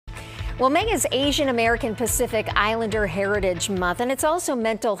Well, May is Asian American Pacific Islander Heritage Month, and it's also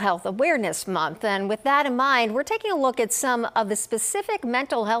Mental Health Awareness Month. And with that in mind, we're taking a look at some of the specific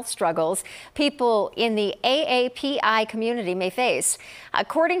mental health struggles people in the AAPI community may face.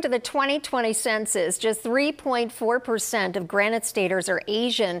 According to the 2020 census, just 3.4% of Granite Staters are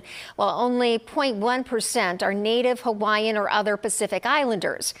Asian, while only 0.1% are Native, Hawaiian, or other Pacific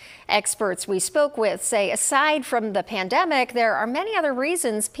Islanders. Experts we spoke with say aside from the pandemic, there are many other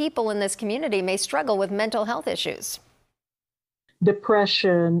reasons people in this community may struggle with mental health issues.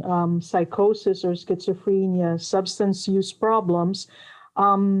 Depression, psychosis or schizophrenia, substance use problems,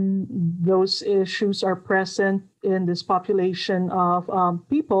 those issues are present in this population of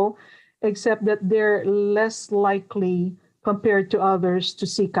people, except that they're less likely compared to others to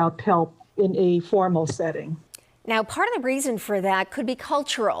seek out help in a formal setting. Now, part of the reason for that could be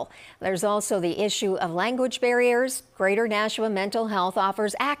cultural. There's also the issue of language barriers. Greater Nashua Mental Health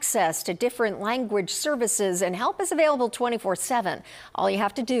offers access to different language services, and help is available 24/7. All you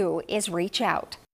have to do is reach out.